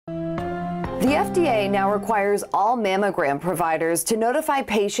The FDA now requires all mammogram providers to notify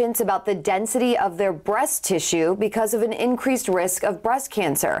patients about the density of their breast tissue because of an increased risk of breast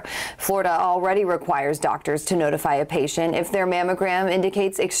cancer. Florida already requires doctors to notify a patient if their mammogram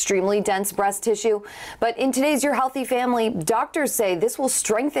indicates extremely dense breast tissue. But in today's Your Healthy Family, doctors say this will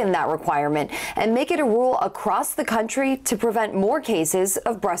strengthen that requirement and make it a rule across the country to prevent more cases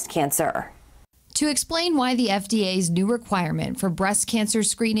of breast cancer. To explain why the FDA's new requirement for breast cancer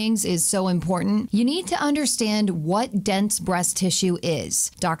screenings is so important, you need to understand what dense breast tissue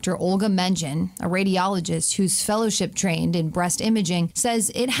is. Dr. Olga Menjin, a radiologist who's fellowship trained in breast imaging,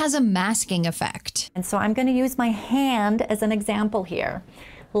 says it has a masking effect. And so I'm going to use my hand as an example here.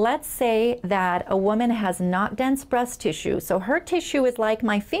 Let's say that a woman has not dense breast tissue, so her tissue is like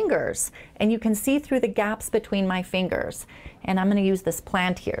my fingers, and you can see through the gaps between my fingers. And I'm going to use this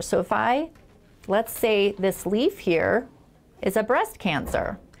plant here. So let's say this leaf here is a breast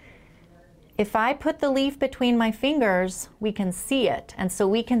cancer. If I put the leaf between my fingers, we can see it. And so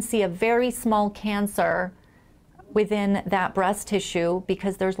we can see a very small cancer within that breast tissue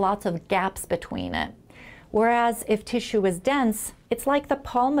because there's lots of gaps between it. Whereas if tissue is dense, it's like the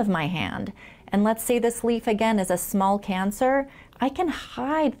palm of my hand. And let's say this leaf again is a small cancer. I can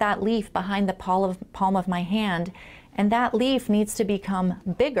hide that leaf behind the palm of my hand, and that leaf needs to become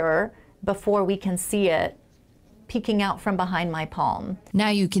bigger before we can see it peeking out from behind my palm. Now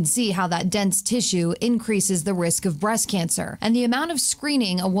you can see how that dense tissue increases the risk of breast cancer and the amount of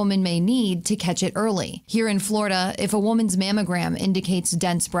screening a woman may need to catch it early. Here in Florida, if a woman's mammogram indicates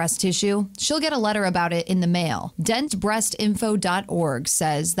dense breast tissue, she'll get a letter about it in the mail. DenseBreastInfo.org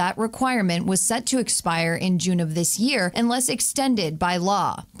says that requirement was set to expire in June of this year unless extended by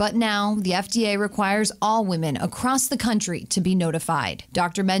law. But now the FDA requires all women across the country to be notified.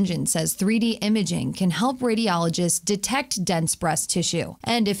 Dr. Menjin says 3D imaging can help radiologists detect dense breast tissue,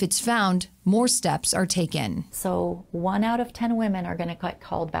 and if it's found, more steps are taken. So 1 out of 10 women are going to get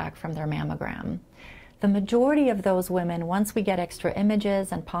called back from their mammogram. The majority of those women, once we get extra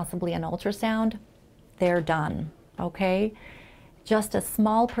images and possibly an ultrasound, they're done, okay? Just a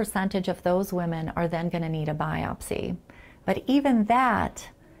small percentage of those women are then going to need a biopsy. But even that,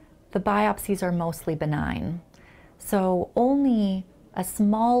 the biopsies are mostly benign. So only a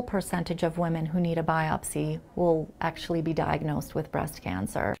small percentage of women who need a biopsy will actually be diagnosed with breast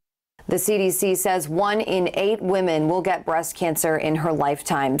cancer. The CDC says 1 in 8 women will get breast cancer in her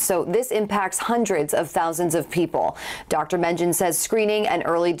lifetime, so this impacts hundreds of thousands of people. Dr. Menjin says screening and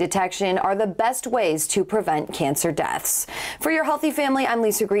early detection are the best ways to prevent cancer deaths. For Your Healthy Family, I'm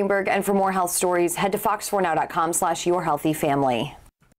Lisa Greenberg, and for more health stories, head to fox4now.com/yourhealthyfamily.